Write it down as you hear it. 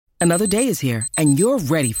Another day is here, and you're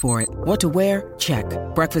ready for it. What to wear? Check.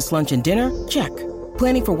 Breakfast, lunch, and dinner? Check.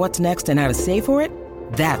 Planning for what's next and how to save for it?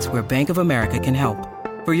 That's where Bank of America can help.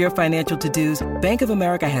 For your financial to-dos, Bank of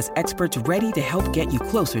America has experts ready to help get you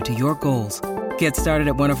closer to your goals. Get started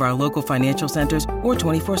at one of our local financial centers or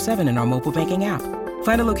 24/7 in our mobile banking app.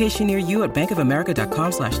 Find a location near you at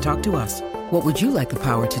bankofamerica.com/talktous. What would you like the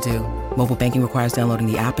power to do? Mobile banking requires downloading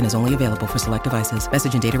the app and is only available for select devices.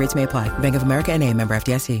 Message and data rates may apply. Bank of America N.A., member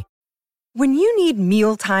FDIC. When you need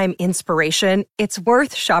mealtime inspiration, it's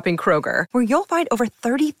worth shopping Kroger, where you'll find over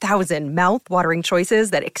 30,000 mouth-watering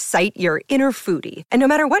choices that excite your inner foodie. And no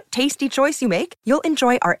matter what tasty choice you make, you'll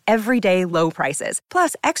enjoy our everyday low prices,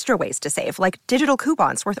 plus extra ways to save, like digital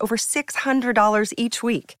coupons worth over $600 each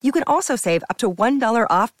week. You can also save up to $1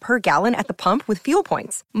 off per gallon at the pump with fuel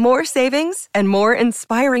points. More savings and more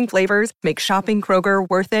inspiring flavors make shopping Kroger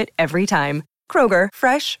worth it every time. Kroger,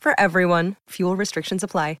 fresh for everyone. Fuel restrictions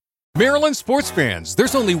apply. Maryland sports fans,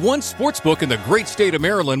 there's only one sportsbook in the great state of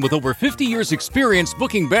Maryland with over 50 years experience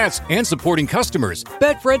booking bets and supporting customers.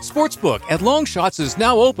 Betfred Sportsbook at Longshots is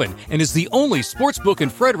now open and is the only sportsbook in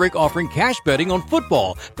Frederick offering cash betting on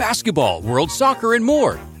football, basketball, world soccer, and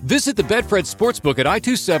more. Visit the Betfred Sportsbook at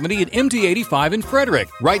I-270 and MD-85 in Frederick,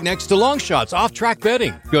 right next to Longshots off-track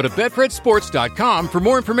betting. Go to betfredsports.com for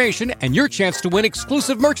more information and your chance to win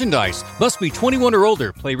exclusive merchandise. Must be 21 or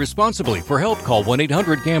older. Play responsibly. For help, call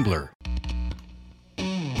 1-800-GAMBLER.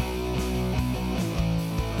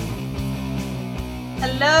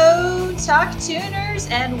 Hello, Talk Tuners,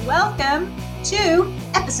 and welcome to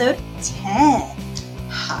episode 10.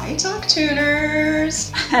 Hi, Talk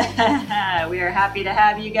Tuners. We are happy to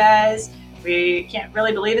have you guys. We can't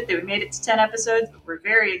really believe it that we made it to 10 episodes, but we're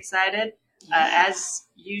very excited. As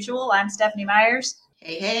usual, I'm Stephanie Myers.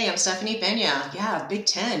 Hey, I'm Stephanie Pena. Yeah, Big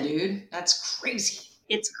 10, dude. That's crazy.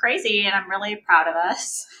 It's crazy, and I'm really proud of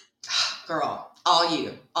us. Girl, all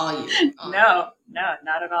you. No,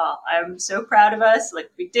 not at all. I'm so proud of us.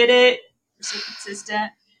 Like, we did it. We're so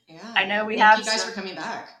consistent. Yeah. I know we Thank you guys for coming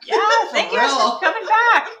back. Yeah, thank you guys for coming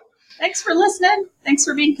back. Thanks for listening. Thanks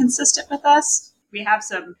for being consistent with us. We have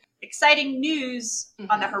some exciting news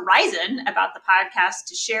on the horizon about the podcast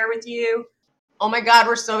to share with you. Oh my God,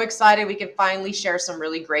 we're so excited. We can finally share some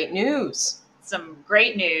really great news. Some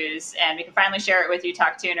great news, and we can finally share it with you,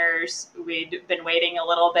 Talk Tuners. We'd been waiting a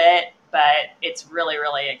little bit, but it's really,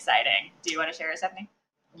 really exciting. Do you want to share it, Stephanie?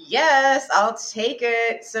 Yes, I'll take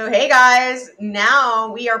it. So, hey guys,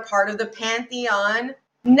 now we are part of the Pantheon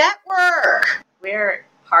Network. We're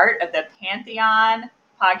part of the Pantheon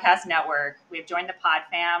Podcast Network. We've joined the Pod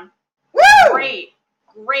Fam. Woo!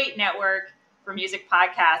 Great network for music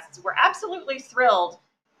podcasts. We're absolutely thrilled,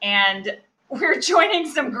 and we're joining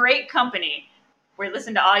some great company. We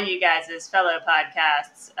listen to all you guys as fellow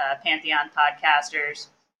podcasts, Pantheon podcasters,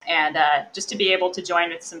 and just to be able to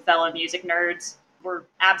join with some fellow music nerds, we're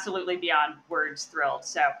absolutely beyond words thrilled.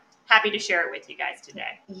 So happy to share it with you guys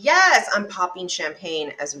today. Yes, I'm popping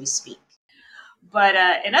champagne as we speak. But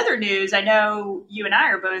in other news, I know you and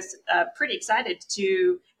I are both pretty excited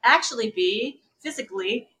to actually be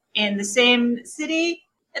physically in the same city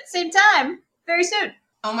at the same time very soon.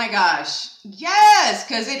 Oh my gosh. Yes,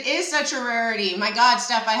 because it is such a rarity. My God,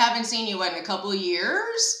 Steph, I haven't seen you in a couple of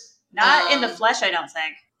years. Not in the flesh, I don't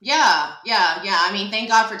think. Yeah. I mean, thank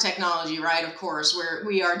God for technology, right? Of course,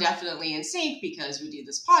 we are definitely in sync because we do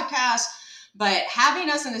this podcast, but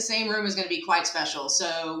having us in the same room is going to be quite special.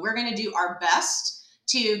 So we're going to do our best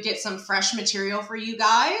to get some fresh material for you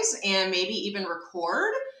guys and maybe even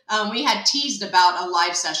record. We had teased about a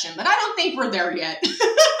live session, but I don't think we're there yet.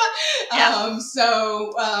 Yeah.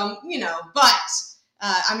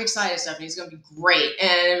 I'm excited, Stephanie. It's going to be great.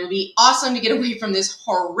 And it'll be awesome to get away from this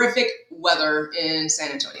horrific weather in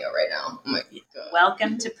San Antonio right now. Oh my God.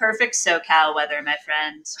 Welcome to perfect SoCal weather, my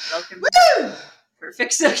friend. Welcome to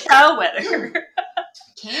perfect SoCal weather.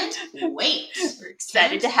 Can't wait. We're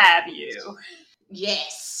excited to have you.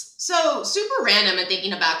 Yes. So super random and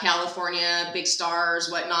thinking about California, big stars,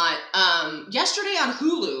 whatnot. Yesterday on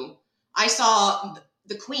Hulu, I saw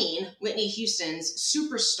the Queen, Whitney Houston's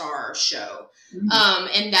Superstar show. Mm-hmm.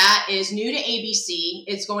 And that is new to ABC.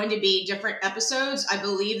 It's going to be different episodes. I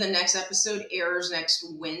believe the next episode airs next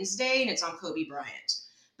Wednesday, and it's on Kobe Bryant.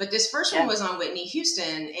 But this first one was on Whitney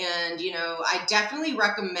Houston. And, I definitely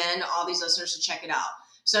recommend all these listeners to check it out.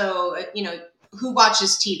 So, who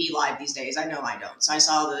watches TV live these days? I know I don't. So I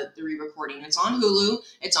saw the re-recording. It's on Hulu.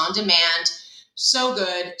 It's on demand. So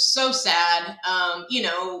good. So sad.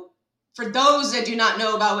 For those that do not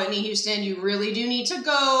know about Whitney Houston, you really do need to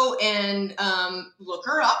go and look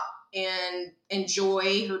her up and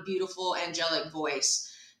enjoy her beautiful angelic voice.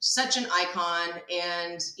 such an icon,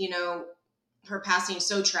 and, you know, her passing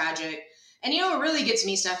so tragic. And, you know, what really gets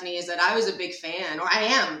me, Stephanie, is that I was a big fan, or I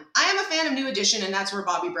am a fan of New Edition, and that's where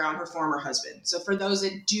Bobby Brown, her former husband. So for those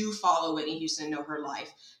that do follow Whitney Houston, know her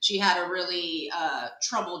life, she had a really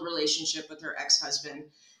troubled relationship with her ex-husband,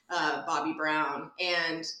 Bobby Brown.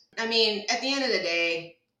 And I mean, at the end of the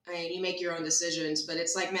day, I mean, you make your own decisions, but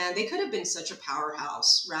it's like, man, they could have been such a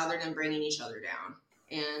powerhouse rather than bringing each other down.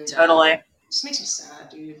 And totally. Just makes me sad,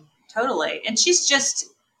 dude. Totally. And she's just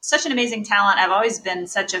such an amazing talent. I've always been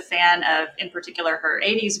such a fan of, in particular, her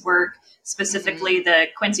 80s work, specifically the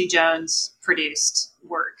Quincy Jones produced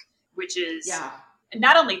work, which is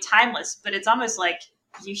not only timeless, but it's almost like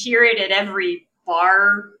you hear it at every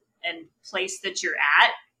bar and place that you're at.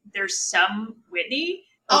 There's some Whitney.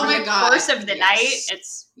 Over the course of the night,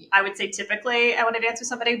 it's, I would say, typically I Want to Dance with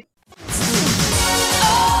Somebody.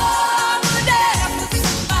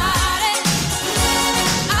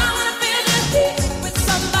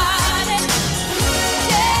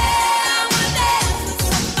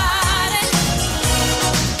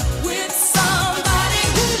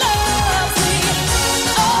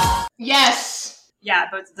 Yes. Yeah,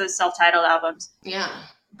 both of those self-titled albums. Yeah.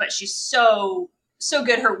 But she's so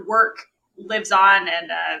good. Her work lives on,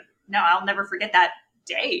 and no, I'll never forget that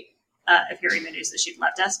day of hearing the news that she'd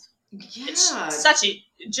left us. Yeah. It's such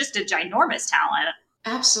just a ginormous talent.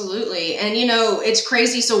 Absolutely. And, you know, it's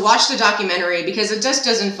crazy. So watch the documentary, because it just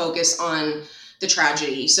doesn't focus on the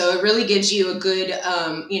tragedy. So it really gives you a good,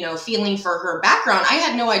 you know, feeling for her background. I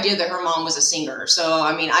had no idea that her mom was a singer. So,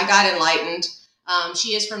 I mean, I got enlightened.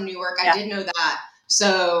 She is from Newark. I did know that.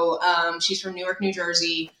 So she's from Newark, New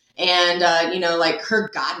Jersey. And, you know, like her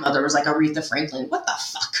godmother was like Aretha Franklin. What the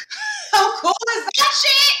fuck? How cool is that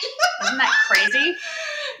shit? Isn't that crazy?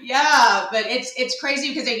 Yeah, but it's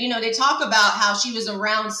crazy because, you know, they talk about how she was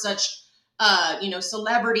around such, you know,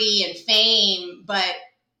 celebrity and fame, but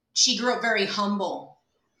she grew up very humble,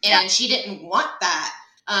 and she didn't want that.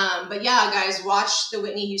 But yeah, guys, watch the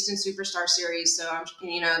Whitney Houston Superstar series. So,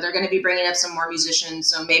 you know, they're going to be bringing up some more musicians.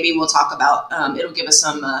 So maybe we'll talk about, it'll give us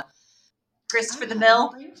some, grist for the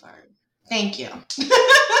mill. Thank you.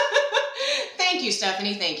 Thank you,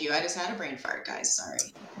 Stephanie. Thank you. I just had a brain fart, guys. Sorry.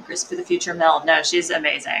 Grist for the future mill. No, she's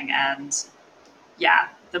amazing. And yeah,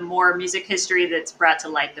 the more music history that's brought to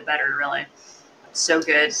light, the better, really. So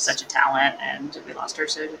good, such a talent, and we lost her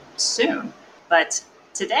so soon. But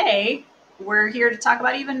today, we're here to talk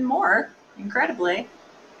about even more, incredibly.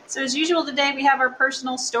 So as usual today, we have our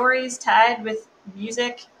personal stories tied with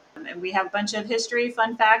music, and we have a bunch of history,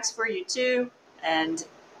 fun facts for you too. And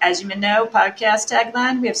as you may know, podcast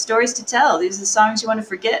tagline, we have stories to tell. These are the songs you want to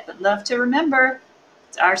forget but love to remember.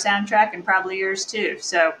 It's our soundtrack and probably yours too.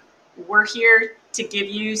 So we're here to give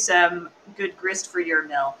you some good grist for your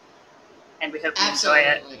mill, and we hope you enjoy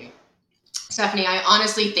it. Stephanie, I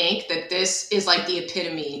honestly think that this is like the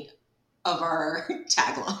epitome of our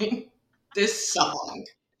tagline. This song.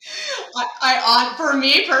 For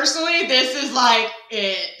me personally, this is like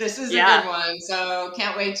it. This is a good one. So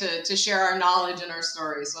can't wait to share our knowledge and our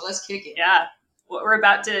stories. So let's kick it. Yeah. What we're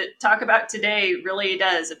about to talk about today really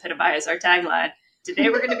does epitomize our tagline. Today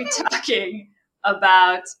we're going to be talking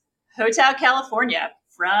about Hotel California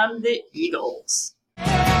from the Eagles.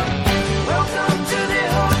 Welcome to the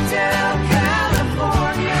Hotel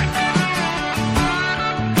California.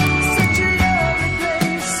 Such a lovely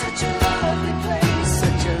place, such a lovely place,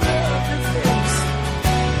 such a lovely place.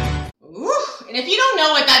 Ooh, and if you don't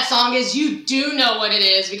know what that song is, you do know what it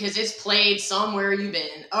is, because it's played somewhere you've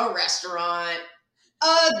been. A restaurant,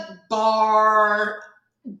 a bar,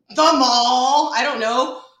 the mall, I don't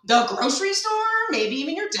know, the grocery store, maybe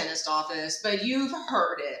even your dentist office, but you've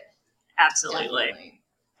heard it. Absolutely. Definitely.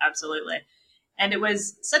 Absolutely. And it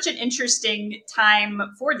was such an interesting time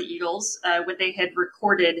for the Eagles when they had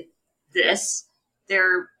recorded this.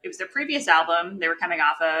 It was their previous album they were coming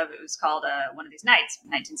off of. It was called One of These Nights,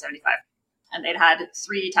 1975. And they'd had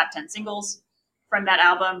 3 top 10 singles from that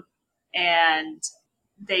album. And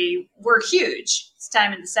they were huge. This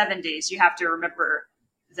time in the 70s, you have to remember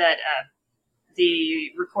that the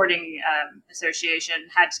Recording Association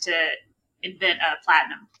had to invent a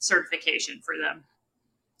platinum certification for them.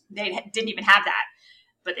 They didn't even have that,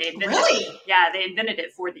 but they invented it. Yeah, they invented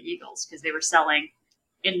it for the Eagles because they were selling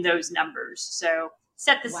in those numbers. So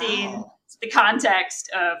set the scene, the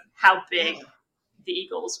context of how big the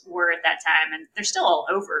Eagles were at that time. And they're still all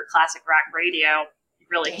over classic rock radio. You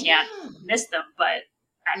really can't miss them. But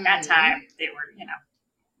at that time, they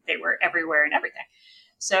were everywhere and everything.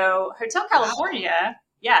 So Hotel California,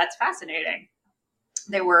 it's fascinating.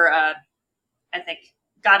 They were, I think,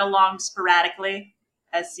 got along sporadically,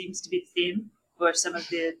 as seems to be the theme or some of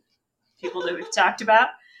the people that we've talked about.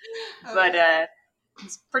 But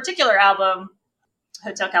this particular album,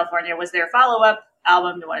 Hotel California, was their follow-up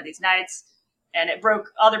album to One of These Nights, and it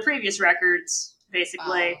broke all their previous records,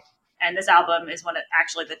 basically. Wow. And this album is one of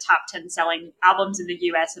actually the top 10 selling albums in the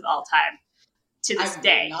U.S. of all time to this I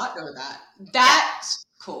day. did not know that. That's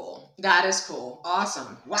cool. That is cool.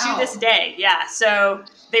 Awesome. Wow. To this day, yeah. So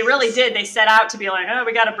they really did. They set out to be like, oh,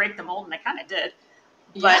 we got to break the mold, and they kind of did.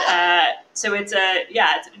 But so it's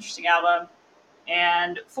an interesting album.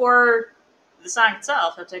 And for the song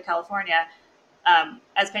itself, Hotel California,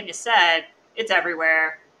 as Pena said, it's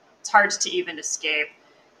everywhere. It's hard to even escape.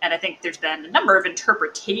 And I think there's been a number of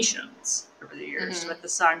interpretations over the years what the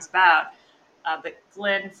song's about. But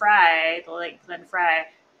Glenn Frey, the late Glenn Frey,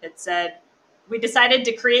 had said, we decided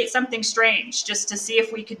to create something strange just to see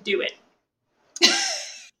if we could do it. Kind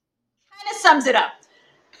of sums it up.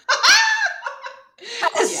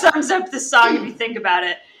 Sums up the song if you think about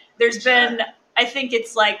it. There's been, I think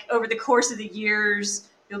it's like over the course of the years,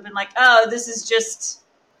 people have been like, oh, this is just,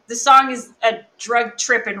 the song is a drug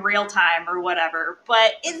trip in real time or whatever,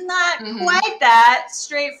 but it's not quite that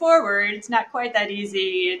straightforward. It's not quite that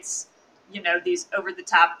easy. It's, you know, these over the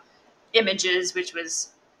top images, which was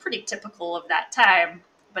pretty typical of that time,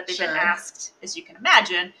 but they've been asked, as you can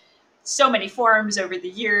imagine, so many forms over the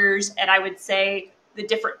years. And I would say the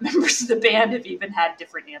different members of the band have even had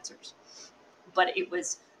different answers, but it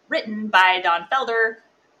was written by Don Felder,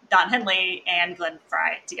 Don Henley, and Glenn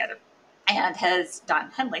Frey together. And as Don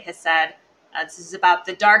Henley has said, this is about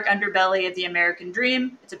the dark underbelly of the American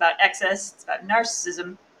dream. It's about excess. It's about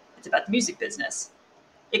narcissism. It's about the music business.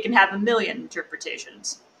 It can have a million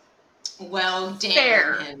interpretations. Well, damn,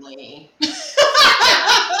 Fair. Henley.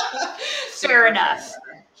 Fair enough.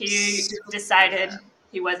 He decided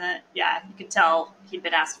he wasn't, you could tell he'd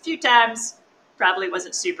been asked a few times, probably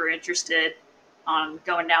wasn't super interested on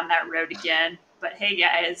going down that road again. But hey,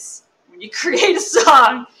 guys, when you create a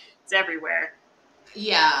song, it's everywhere.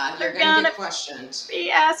 Yeah, you're going to get questioned.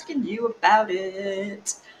 Be asking you about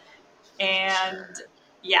it. And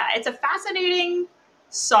yeah, it's a fascinating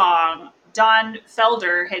song. Don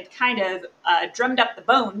Felder had kind of drummed up the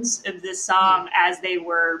bones of this song as they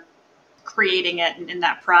were creating it in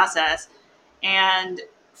that process. And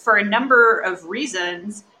for a number of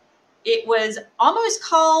reasons, it was almost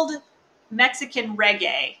called Mexican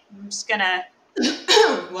reggae. I'm just going to...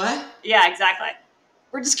 What? Yeah, exactly.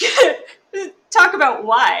 We're just going to talk about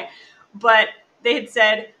why. But they had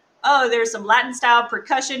said, oh, there's some Latin style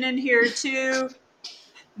percussion in here too.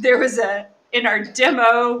 There was in our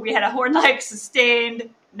demo, we had a horn-like sustained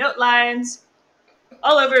note lines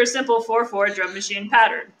all over a simple 4/4 drum machine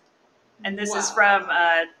pattern. And this is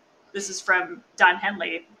from Don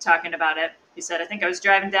Henley talking about it. He said, I think I was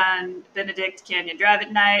driving down Benedict Canyon Drive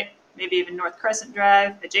at night, maybe even North Crescent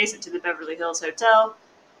Drive, adjacent to the Beverly Hills Hotel.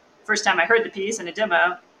 First time I heard the piece in a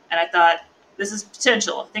demo, and I thought, this is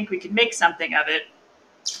potential. I think we could make something of it.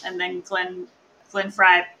 And then Glenn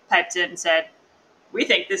Frey piped in and said, we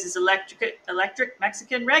think this is electric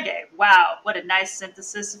Mexican reggae. Wow, what a nice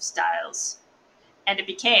synthesis of styles. And it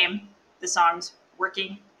became the song's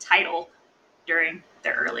working title during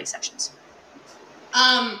their early sessions.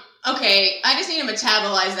 Okay, I just need to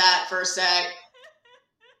metabolize that for a sec.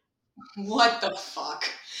 What the fuck?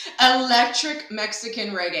 Electric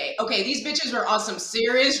Mexican reggae. Okay, these bitches were on some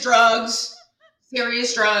serious drugs.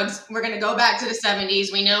 Serious drugs. We're going to go back to the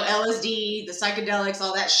 70s. We know LSD, the psychedelics,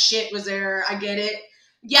 all that shit was there. I get it.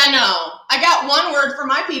 Yeah, no. I got one word for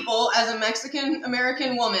my people as a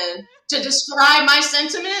Mexican-American woman to describe my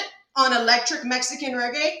sentiment on electric Mexican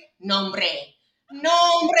reggae. Nombre.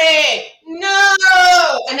 Nombre. No.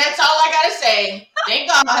 And that's all I got to say. Thank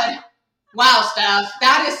God. Wow, Steph.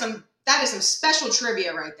 That is some special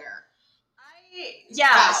trivia right there.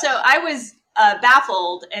 Wow. So I was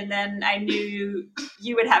baffled, and then I knew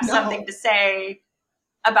you would have something to say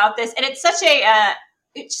about this. And it's such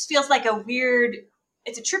it just feels like a weird,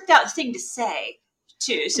 it's a tripped out thing to say,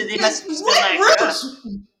 too. So they must have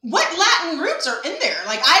what Latin roots are in there?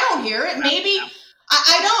 Like, I don't hear it. Maybe,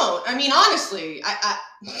 I don't. I mean, honestly,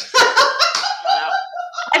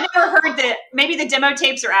 I've never heard maybe the demo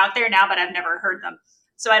tapes are out there now, but I've never heard them.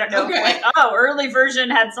 So I don't know. Okay. Early version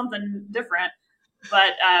had something different.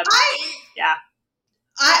 But I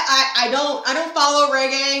don't follow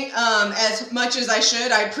reggae as much as I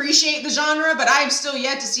should. I appreciate the genre, but I am still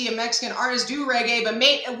yet to see a Mexican artist do reggae. But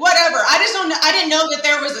whatever. I just don't know. I didn't know that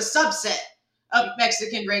there was a subset of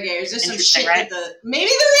Mexican reggae. Is this some shit right?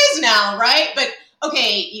 Maybe there is now, right? But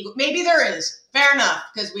okay, maybe there is. Fair enough,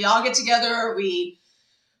 because we all get together, we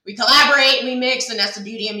collaborate, we mix, and that's the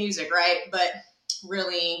beauty of music, right? But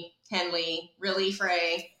really, Henley, really,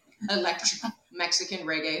 Frey, electric Mexican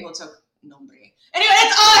reggae, hotel nombre. Anyway,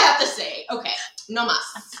 that's all I have to say. Okay, no mas.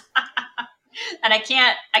 And I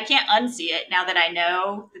can't unsee it now that I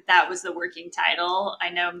know that was the working title. I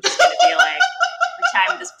know I'm just going to be like, every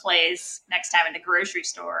time this plays, next time in the grocery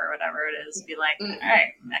store or whatever it is, be like, all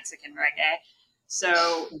right, Mexican reggae.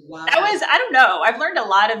 So Wow. that was, I don't know. I've learned a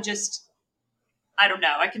lot of just, I don't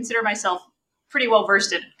know. I consider myself pretty well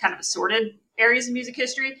versed in kind of assorted areas of music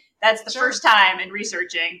history. That's the Sure. first time in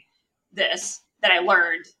researching this that I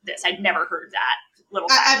learned this. I'd never heard that little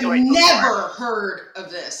I've factoid before. never heard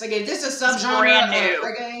of this. Like, is this a subgenre brand of new.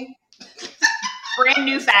 reggae? Brand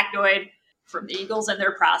new factoid from the Eagles and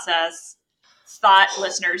their process. Thought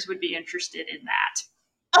listeners would be interested in that.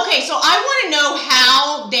 Okay, so I want to know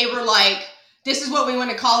how they were like, this is what we want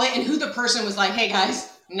to call it, and who the person was like, hey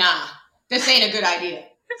guys, nah, this ain't a good idea.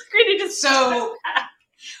 It's great to just So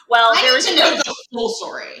well, I there need was to know the full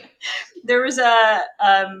story. there was a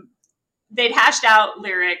they'd hashed out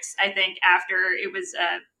lyrics, I think, after it was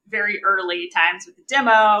very early times with the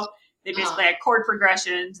demo. They basically had chord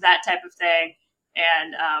progressions, that type of thing,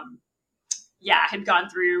 and had gone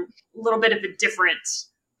through a little bit of a different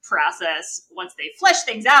process once they fleshed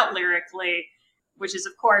things out lyrically, which is,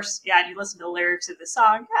 of course, and you listen to the lyrics of the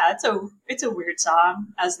song, it's a weird song,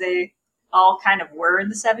 as they all kind of were in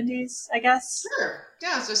the 70s, I guess. Sure.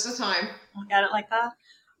 Yeah, it's just the time. Look at it like that.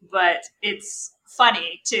 But it's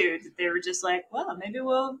funny, too, that they were just like, well, maybe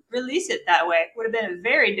we'll release it that way. Would have been a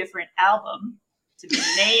very different album to be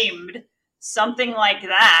named something like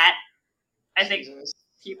that. I think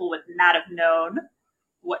people would not have known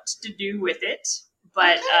what to do with it.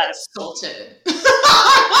 But Insulted.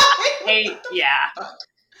 hey, yeah.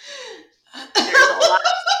 There's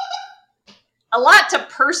a lot to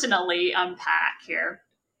personally unpack here.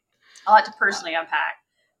 Wow.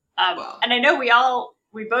 And I know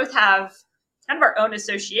we both have kind of our own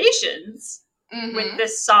associations with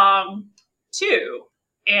this song too.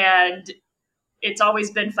 And it's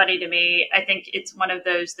always been funny to me. I think it's one of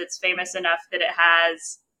those that's famous enough that it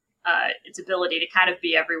has its ability to kind of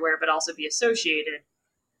be everywhere, but also be associated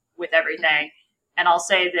with everything. And I'll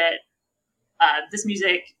say that this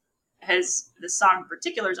music this song in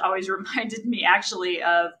particular has always reminded me actually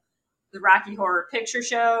of the Rocky Horror Picture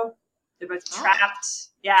Show. They're both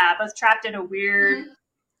trapped in a weird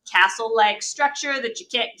castle-like structure that you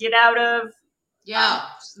can't get out of. Yeah.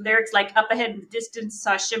 Lyrics like up ahead in the distance,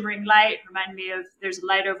 saw a shimmering light. Remind me of there's a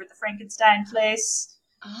light over the Frankenstein place.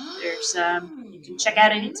 There's you can check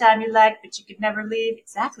out anytime you like, but you could never leave.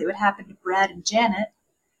 Exactly what happened to Brad and Janet.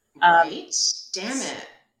 Right? Damn it.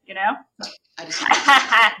 You know? I just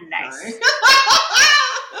Nice.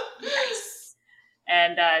 Nice.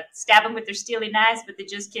 And stab them with their steely knives, but they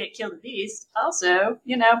just can't kill the beast. Also,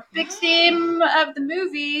 big theme of the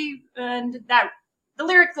movie, and that the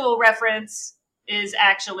lyrical reference is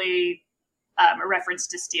actually a reference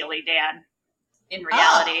to Steely Dan in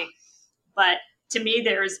reality. But to me,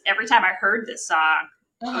 every time I heard this song,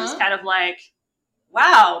 I was kind of like,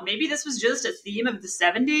 wow, maybe this was just a theme of the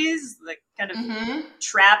 70s, like kind of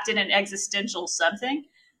trapped in an existential something.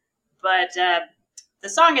 But the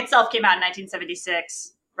song itself came out in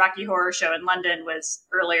 1976. Rocky Horror Show in London was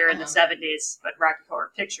earlier in the 70s, but Rocky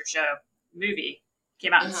Horror Picture Show movie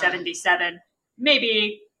came out in 77.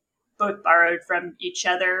 Maybe both borrowed from each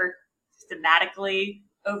other thematically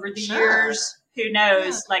over the years. Who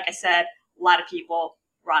knows? Like I said, a lot of people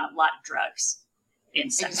were on a lot of drugs in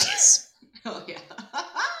 70s. Oh, yeah.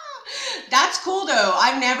 That's cool, though.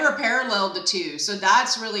 I've never paralleled the two, so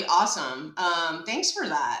that's really awesome. Thanks for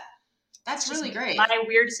that. That's really great. My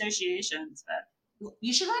weird associations, but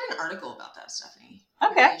you should write an article about that, Stephanie.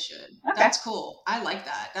 Okay. You should. Okay. That's cool. I like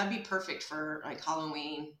that. That'd be perfect for like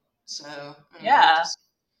Halloween. So yeah,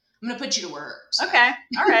 I'm gonna put you to work. So. Okay.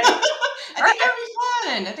 All right. I think that'd be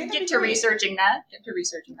fun. I think Get to researching that.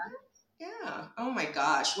 Yeah. Oh my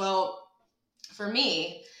gosh. Well, for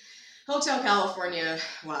me, Hotel California.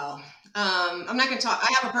 Wow. I'm not going to talk.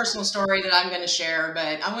 I have a personal story that I'm going to share,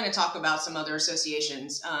 but I want to talk about some other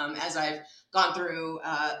associations as I've gone through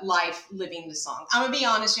life living the song. I'm going to be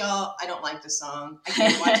honest, y'all. I don't like the song. I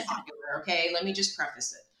get why it's popular. Okay. Let me just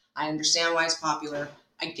preface it. I understand why it's popular.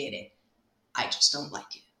 I get it. I just don't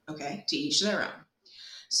like it. Okay. To each their own.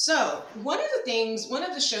 So one of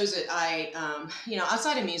the shows that I,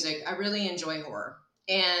 outside of music, I really enjoy horror.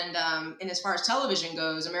 And as far as television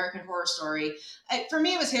goes, American Horror Story, for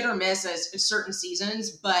me, it was hit or miss as certain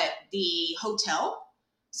seasons, but the Hotel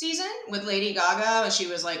season with Lady Gaga, she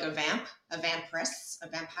was like a vampire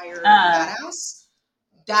badass.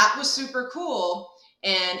 That was super cool.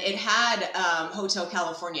 and it had Hotel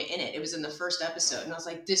California in it. It was in the first episode, and I was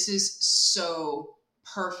like, this is so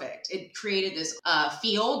perfect. It created this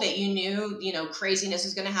feel that you knew, craziness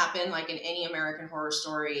is going to happen, like in any American Horror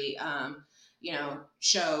Story,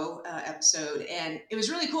 show episode. And it was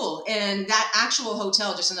really cool. And that actual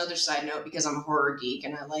hotel, just another side note, because I'm a horror geek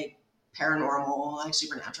and I like paranormal, I like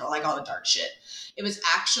supernatural, I like all the dark shit. It was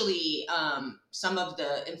actually some of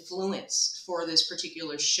the influence for this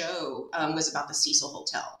particular show was about the Cecil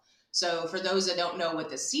Hotel. So for those that don't know what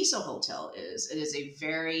the Cecil Hotel is, it is a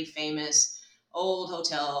very famous old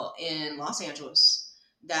hotel in Los Angeles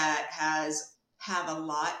that have a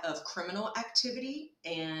lot of criminal activity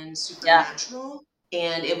and supernatural.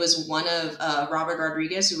 Yeah. And it was one of Robert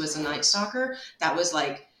Rodriguez, who was a Night Stalker. That was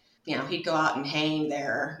like, he'd go out and hang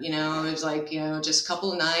there. It was like, just a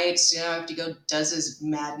couple of nights. After he does his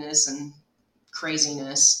madness and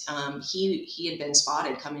craziness. He had been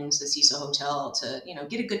spotted coming into the Cecil Hotel to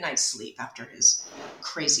get a good night's sleep after his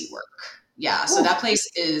crazy work. Yeah, so that place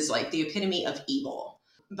is like the epitome of evil.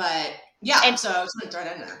 But yeah, and so I was going to throw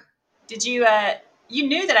that in there. Did you, you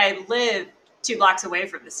knew that I lived 2 blocks away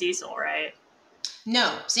from the Cecil, right?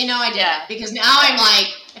 No. See, no, I didn't. Yeah. Because now I'm like,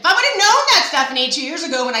 if I would have known that, Stephanie, 2 years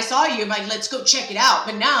ago when I saw you, I'm like, let's go check it out.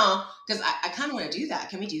 But now, because I kind of want to do that.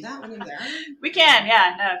 Can we do that when you're there? We can,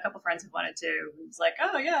 yeah. No, a couple friends have wanted to. It's like,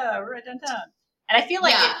 oh, yeah, we're right downtown. And I feel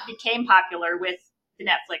like it became popular with the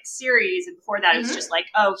Netflix series, and before that it was just like,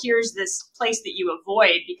 oh, here's this place that you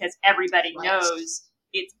avoid because everybody knows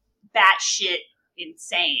it's batshit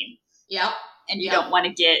insane. Yep. And you don't want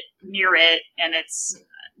to get near it, and it's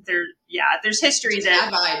there's history that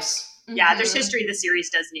bad vibes. Yeah, there's history the series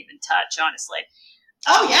doesn't even touch, honestly.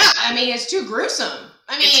 Oh yeah, I mean it's too gruesome.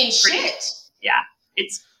 I mean shit. Yeah,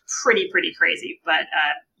 it's pretty crazy, but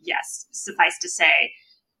yes, suffice to say,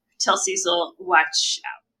 tell Cecil, watch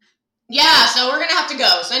out. Yeah, so we're going to have to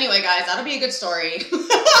go. So anyway, guys, that'll be a good story.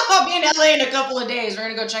 I'll be in LA in a couple of days. We're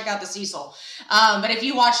going to go check out the Cecil. But if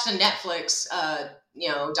you watch the Netflix,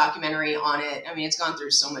 documentary on it, I mean, it's gone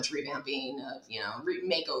through so much revamping of,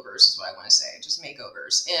 makeovers is what I want to say. Just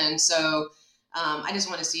makeovers. And so I just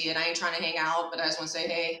want to see it. I ain't trying to hang out, but I just want to say,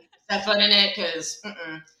 hey, step foot in it because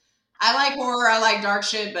I like horror. I like dark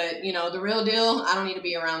shit, but, the real deal, I don't need to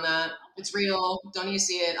be around that. It's real. Don't need to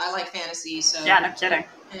see it. I like fantasy. So yeah, no kidding.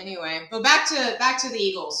 Anyway, but back to the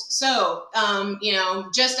Eagles. So,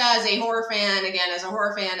 just as a horror fan, as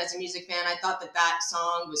a music fan, I thought that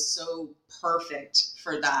song was so perfect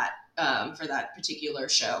for that particular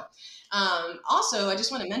show. Also, I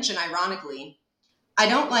just want to mention, ironically, I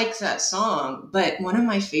don't like that song, but one of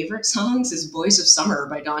my favorite songs is Boys of Summer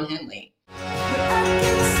by Don Henley.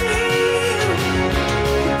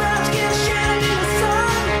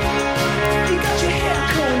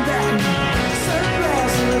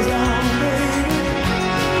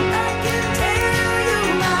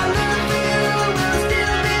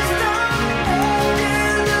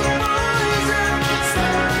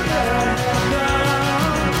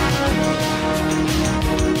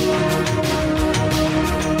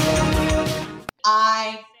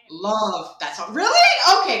 I love that song. Really?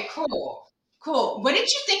 Okay, cool. What did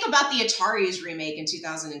you think about the Ataris remake in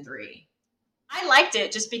 2003? I liked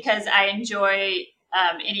it just because I enjoy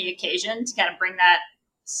any occasion to kind of bring that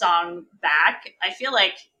song back. I feel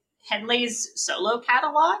like Henley's solo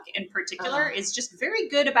catalog in particular is just very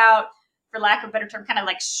good about, for lack of a better term, kind of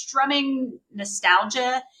like strumming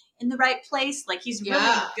nostalgia in the right place. Like he's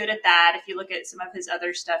really good at that if you look at some of his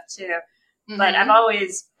other stuff too. Mm-hmm. But I've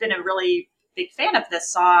always been a really big fan of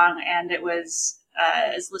this song, and it was,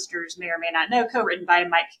 as listeners may or may not know, co-written by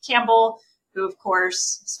Mike Campbell, who of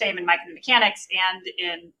course is famed in Mike and the Mechanics and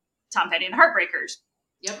in Tom Petty and the Heartbreakers.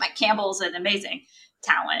 Yep. Mike Campbell's an amazing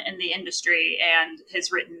talent in the industry and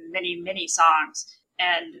has written many, many songs.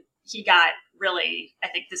 And he got really, I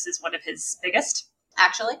think this is one of his biggest,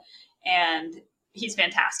 actually. And he's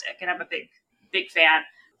fantastic. And I'm a big, big fan.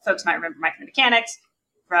 Folks might remember Mike and the Mechanics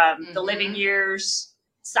from The Living Years,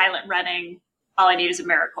 Silent Running, All I Need Is a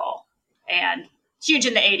Miracle. And huge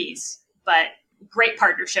in the 80s, but great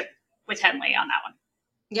partnership with Henley on that one.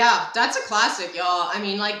 Yeah, that's a classic, y'all. I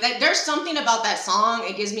mean, like that. There's something about that song.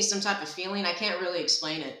 It gives me some type of feeling. I can't really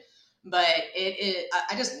explain it, but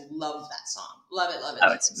I just love that song. Love it, love it.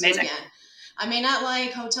 Oh, it's amazing. So again, I may not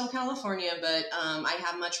like Hotel California, but I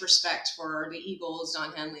have much respect for the Eagles,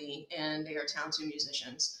 Don Henley, and they are talented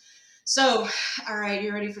musicians. So, all right,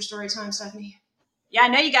 you ready for story time, Stephanie? Yeah, I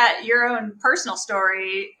know you got your own personal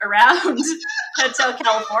story around Hotel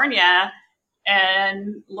California,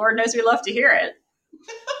 and Lord knows we love to hear it.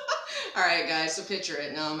 All right, guys, so picture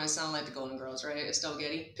it. Now I'm going to sound like the Golden Girls, right? Estelle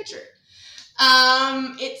Getty. Picture it.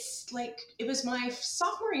 It's like, it was my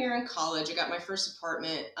sophomore year in college. I got my first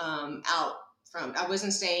apartment I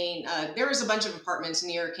wasn't staying, there was a bunch of apartments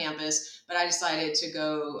near campus, but I decided to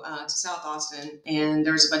go to South Austin, and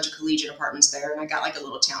there was a bunch of collegiate apartments there, and I got like a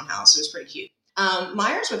little townhouse. It was pretty cute.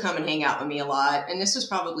 Myers would come and hang out with me a lot, and this was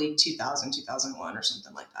probably 2000, 2001 or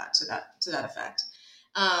something like that, to that effect.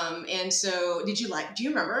 And so do you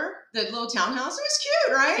remember the little townhouse? It was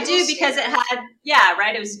cute, right? I do, because it had,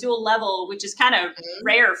 right, it was dual level, which is kind of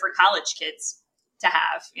rare for college kids to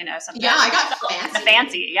have, something. Yeah, I got fancy.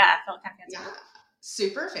 Fancy, yeah, I felt kind of fancy. Yeah,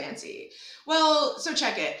 super fancy. Well, so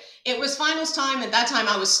check it. It was finals time. At that time,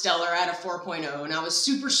 I was stellar at a 4.0, and I was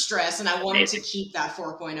super stressed, and I wanted to keep that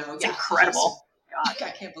 4.0. It's incredible. I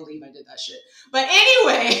can't believe I did that shit. But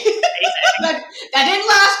anyway, that didn't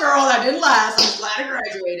last, girl. That didn't last. I'm glad I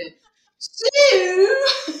graduated. So,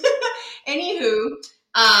 anywho,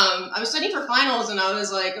 I was studying for finals, and I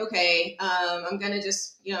was like, okay, I'm going to just,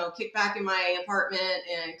 kick back in my apartment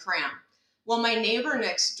and cram. Well, my neighbor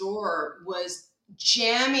next door was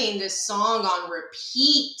jamming this song on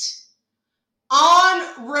repeat.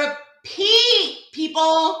 On repeat,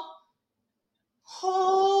 people.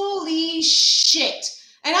 Holy shit.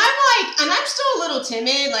 And I'm still a little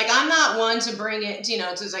timid. Like, I'm not one to bring it,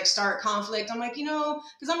 to like start conflict. I'm like,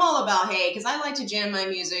 because I'm all about, hey, because I like to jam my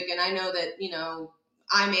music, and I know that,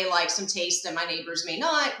 I may like some taste that my neighbors may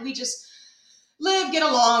not. We just live, get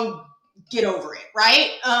along, get over it,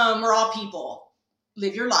 right? We're all people.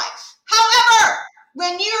 Live your life. However,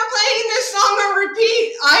 when you're playing this song on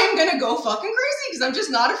repeat, I'm going to go fucking crazy because I'm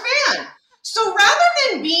just not a fan. So rather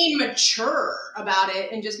than being mature about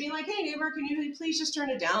it and just being like, hey, neighbor, can you please just turn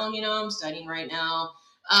it down? I'm studying right now.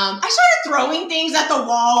 I started throwing things at the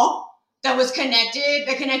wall that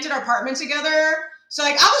connected our apartment together. So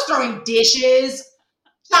like I was throwing dishes,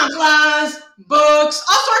 chanclas, books,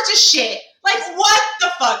 all sorts of shit. Like, what the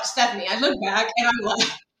fuck, Stephanie? I look back and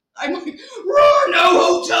I'm like, roar,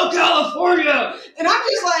 no Hotel California. And I'm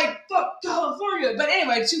just like, fuck California. But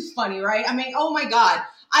anyway, too funny, right? I mean, oh my God.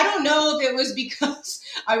 I don't know if it was because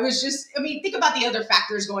think about the other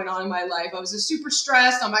factors going on in my life. I was just super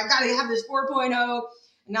stressed. I'm like, I gotta have this 4.0. And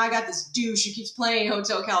now I got this douche who keeps playing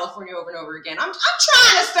Hotel California over and over again. I'm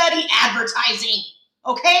trying to study advertising,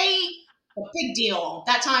 okay? A big deal.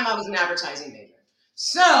 That time I was an advertising major.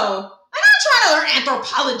 So, and I'm trying to learn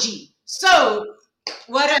anthropology. So,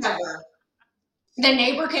 whatever. The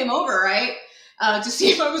neighbor came over, right? To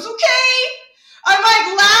see if I was okay. I'm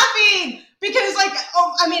like laughing. Because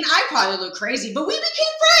I probably look crazy, but we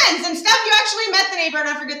became friends. And Steph, you actually met the neighbor, and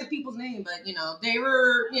I forget the people's name, but they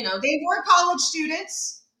weren't college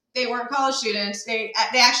students. They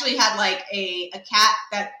actually had like a cat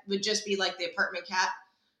that would just be like the apartment cat.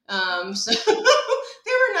 So they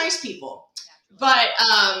were nice people. But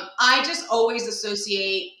I just always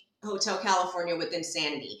associate Hotel California with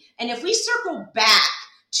insanity. And if we circle back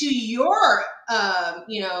to your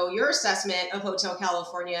assessment of Hotel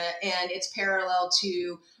California and its parallel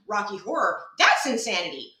to Rocky Horror, that's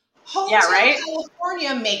insanity. Hotel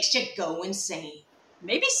California makes you go insane.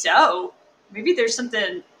 Maybe so. Maybe there's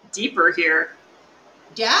something deeper here.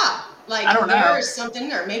 Yeah, like I don't know. There's something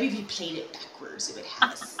there. Maybe if you played it backwards, it would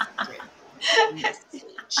have a secret.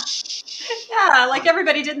 Yeah, like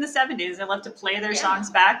everybody did in the 70s. They love to play their songs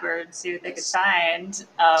backwards, see what they could find.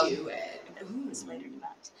 Do it. Later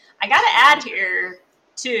tonight. I got to add here,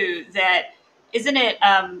 too, that isn't it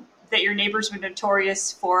that your neighbors were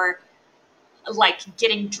notorious for, like,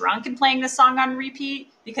 getting drunk and playing this song on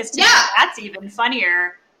repeat? Because to me, that's even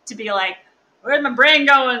funnier to be like, where's my brain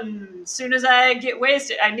going? As soon as I get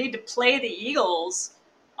wasted, I need to play the Eagles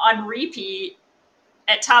on repeat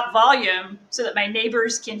at top volume so that my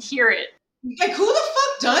neighbors can hear it. Like, who the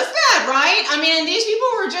fuck does that, right? I mean, these people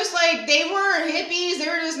were just like, they weren't hippies. They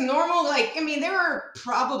were just normal. Like, I mean, they were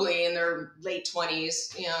probably in their late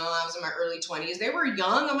 20s. I was in my early 20s. They were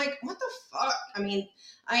young. I'm like, what the fuck? I mean,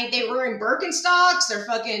 they were in Birkenstocks. They're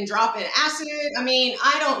fucking dropping acid. I mean,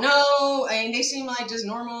 I don't know. I mean, they seem like just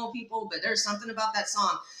normal people, but there's something about that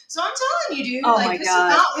song. So I'm telling you, dude,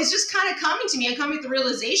 it's just kind of coming to me. I'm coming to the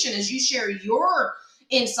realization as you share your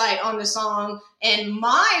insight on the song and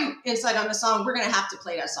my insight on the song, we're going to have to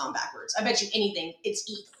play that song backwards. I bet you anything, it's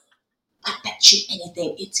evil. I bet you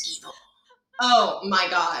anything, it's evil. Oh my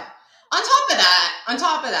God. On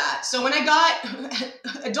top of that, so when I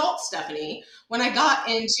got adult Stephanie, when I got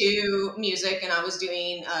into music and I was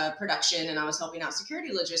doing production and I was helping out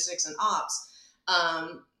security logistics and ops,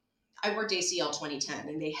 I worked ACL 2010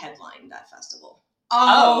 and they headlined that festival.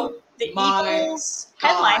 Oh, the Eagles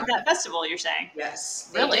headlined that festival, you're saying? Yes,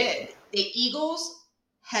 really? They did. The Eagles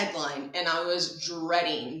headline, and I was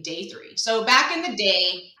dreading day 3. So back in the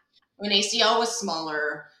day, when ACL was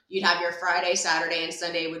smaller, you'd have your Friday, Saturday, and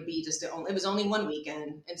Sunday would be just it was only one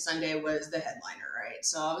weekend, and Sunday was the headliner, right?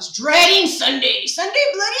 So I was dreading Sunday,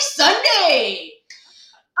 bloody Sunday.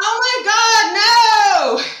 Oh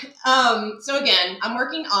my God, no! So again, I'm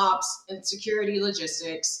working ops and security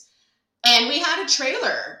logistics, and we had a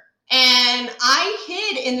trailer, and I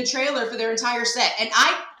hid in the trailer for their entire set, and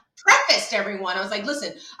I prefaced everyone. I was like,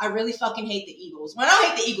 listen, I really fucking hate the Eagles. Well, I don't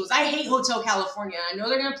hate the Eagles. I hate Hotel California. I know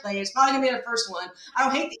they're going to play. It's probably going to be their first one. I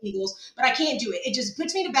don't hate the Eagles, but I can't do it. It just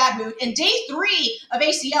puts me in a bad mood. And day 3 of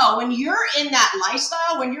ACL, when you're in that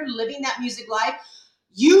lifestyle, when you're living that music life,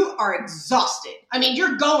 you are exhausted. I mean,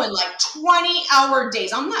 you're going like 20-hour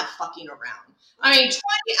days. I'm not fucking around. I mean,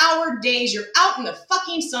 20-hour days. You're out in the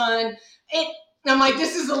fucking sun. I'm like,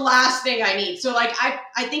 this is the last thing I need. So like,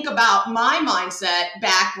 I think about my mindset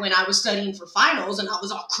back when I was studying for finals and I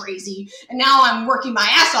was all crazy. And now I'm working my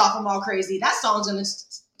ass off. I'm all crazy. That song's gonna,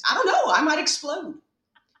 I don't know, I might explode.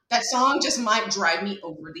 That song just might drive me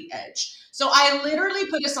over the edge. So I literally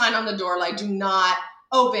put a sign on the door, like, do not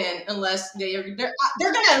open unless they're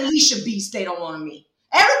gonna unleash a beast they don't want to meet.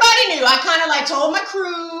 Everybody knew. I kind of like told my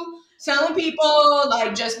crew, telling people,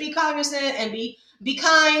 like, just be cognizant and be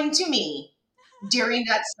kind to me during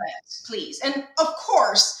that set, please. And of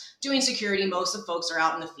course, doing security, most of the folks are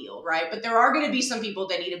out in the field, right? But there are going to be some people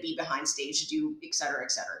that need to be behind stage to do et cetera,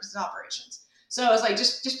 because it's operations. So I was like,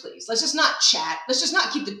 just please, let's just not chat. Let's just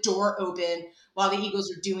not keep the door open while the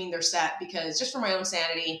Eagles are doing their set, because just for my own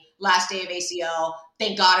sanity, last day of ACL,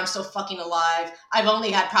 thank God I'm so fucking alive. I've only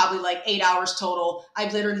had probably like 8 hours total.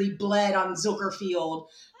 I've literally bled on Zilker Field.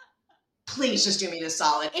 Please just do me this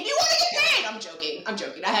solid. If you want to get paid, I'm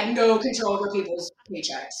joking. I had no control over people's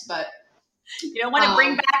paychecks, but you don't want to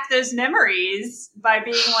bring back those memories by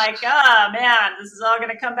being like, oh man, this is all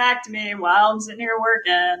going to come back to me while I'm sitting here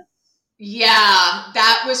working. Yeah,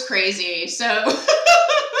 that was crazy. So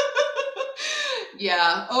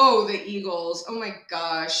yeah. Oh, the Eagles. Oh my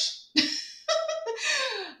gosh.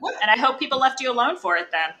 What? And I hope people left you alone for it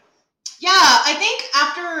then. Yeah, I think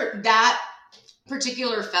after that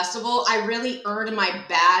particular festival, I really earned my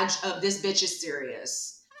badge of this bitch is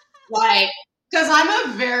serious. Like, because I'm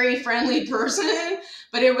a very friendly person,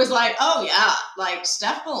 but it was like, oh yeah, like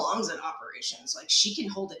Steph belongs in operations. Like she can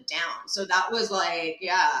hold it down. So that was like,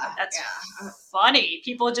 yeah. That's funny.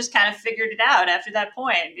 People just kind of figured it out after that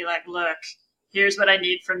point and be like, look, here's what I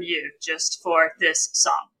need from you just for this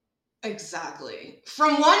song. Exactly.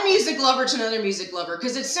 From one music lover to another music lover,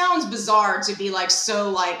 because it sounds bizarre to be like so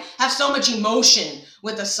like have so much emotion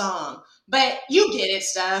with a song, but you get it,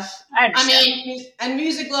 Steph. I mean, and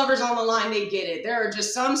music lovers on the line, they get it. There are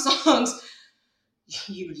just some songs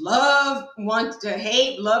you love, want to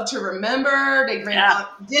hate, love to remember. They bring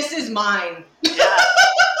up, this is mine. Yeah.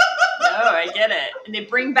 No, I get it. And they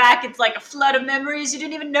bring back, it's like a flood of memories you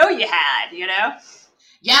didn't even know you had, you know?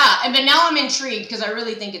 Yeah, and but now I'm intrigued because I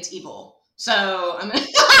really think it's evil. So I'm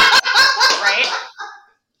right.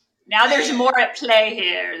 Now there's more at play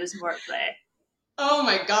here. There's more at play. Oh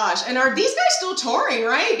my gosh! And are these guys still touring?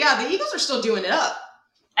 Right? Yeah, the Eagles are still doing it up.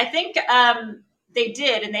 I think they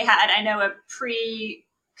did, and they had a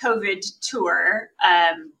pre-COVID tour.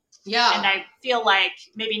 Yeah, and I feel like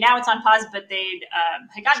maybe now it's on pause, but they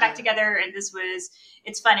had gotten back together, and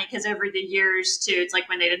it's funny because over the years too, it's like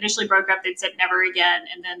when they initially broke up, they'd said never again,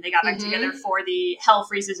 and then they got back together for the Hell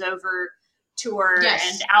Freezes Over tour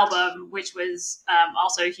and album, which was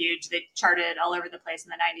also huge. They charted all over the place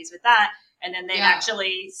in the 90s with that, and then they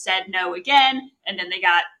actually said no again, and then they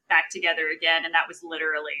got back together again, and that was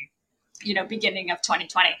literally, beginning of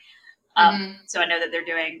 2020. So I know that they're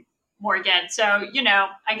doing more again. So,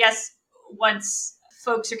 I guess once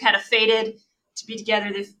folks are kind of fated to be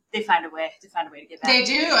together, they find a way to get back. They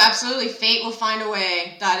do. Absolutely. Fate will find a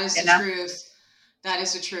way. That is the truth. That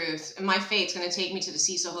is the truth. And my fate's going to take me to the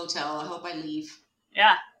Cecil Hotel. I hope I leave.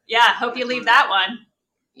 Yeah. Yeah. Hope you leave that one.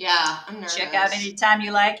 Yeah. I'm nervous. Check out anytime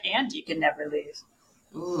you like, and you can never leave.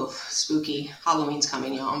 Ooh, spooky. Halloween's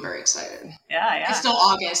coming, y'all. I'm very excited. Yeah. Yeah. It's still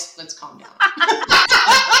August. Let's calm down.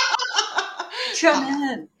 Come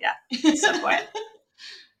in. Yeah. At some point.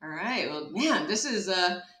 All right. Well, man, this is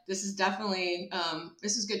definitely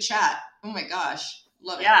this is good chat. Oh my gosh.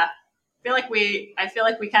 Love it. Yeah. I feel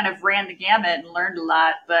like we kind of ran the gamut and learned a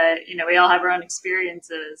lot, but we all have our own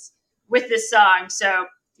experiences with this song. So,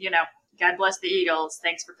 God bless the Eagles.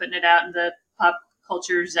 Thanks for putting it out in the pop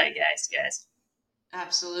culture zeitgeist, guys.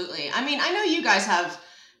 Absolutely. I mean, I know you guys have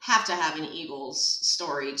to have an Eagles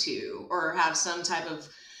story too, or have some type of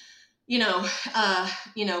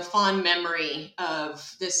fond memory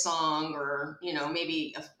of this song, or,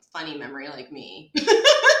 maybe a funny memory like me,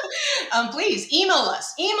 please email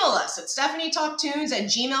us at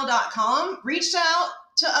StephanieTalkTunes@gmail.com. Reach out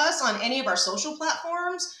to us on any of our social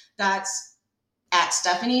platforms. That's at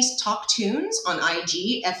Stephanie's Talk Tunes on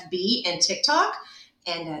IG, FB, and TikTok,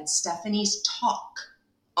 and at Stephanie's Talk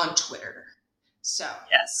on Twitter. So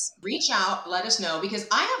Yes. reach out, let us know, because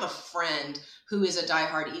I have a friend who is a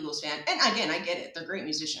diehard Eagles fan. And again, I get it. They're great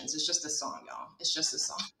musicians. It's just a song, y'all. It's just a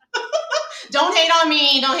song. Don't hate on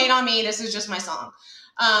me. Don't hate on me. This is just my song.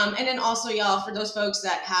 And then also, y'all, for those folks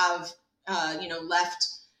that have, left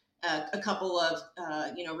a couple of,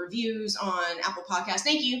 reviews on Apple Podcasts.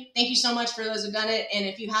 Thank you. Thank you so much for those who've done it. And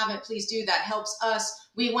if you haven't, please do. That helps us.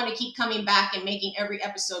 We want to keep coming back and making every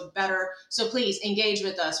episode better. So please engage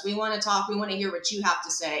with us. We want to talk. We want to hear what you have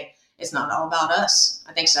to say. It's not all about us.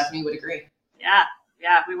 I think Stephanie would agree. Yeah.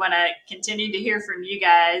 We want to continue to hear from you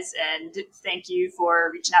guys, and thank you for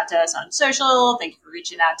reaching out to us on social. Thank you for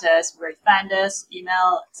reaching out to us where you find us,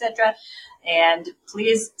 email, etc. And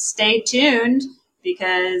please stay tuned,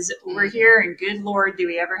 because we're here, and good Lord, do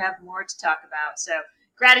we ever have more to talk about. So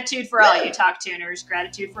gratitude for all you Talk Tuners.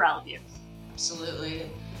 Gratitude for all of you. Absolutely.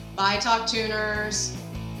 Bye, Talk Tuners.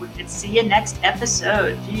 We can see you next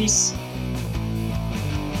episode. Peace.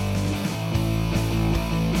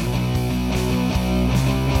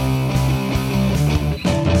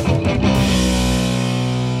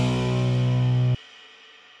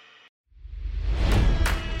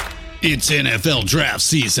 It's NFL draft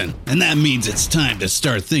season, and that means it's time to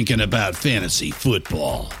start thinking about fantasy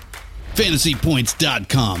football.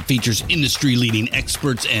 FantasyPoints.com features industry-leading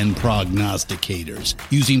experts and prognosticators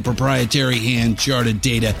using proprietary hand-charted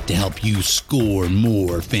data to help you score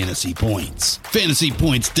more fantasy points.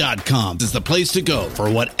 FantasyPoints.com is the place to go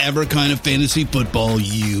for whatever kind of fantasy football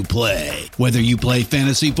you play. Whether you play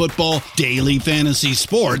fantasy football, daily fantasy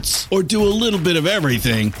sports, or do a little bit of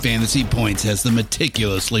everything, Fantasy Points has the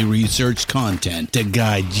meticulously researched content to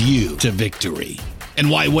guide you to victory. And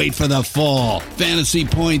why wait for the fall? Fantasy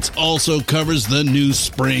Points also covers the new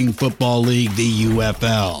spring football league, the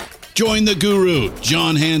UFL. Join the guru,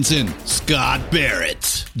 John Hansen, Scott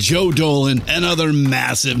Barrett, Joe Dolan, and other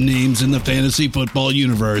massive names in the fantasy football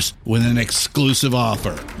universe with an exclusive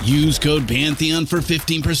offer. Use code Pantheon for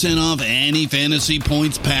 15% off any Fantasy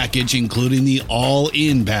Points package, including the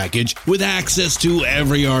all-in package, with access to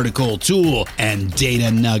every article, tool, and data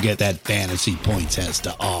nugget that Fantasy Points has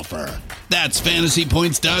to offer. That's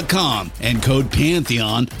FantasyPoints.com and code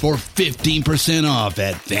Pantheon for 15% off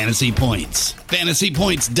at Fantasy Points.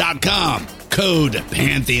 FantasyPoints.com, code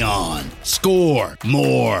Pantheon. Score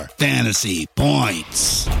more fantasy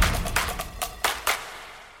points.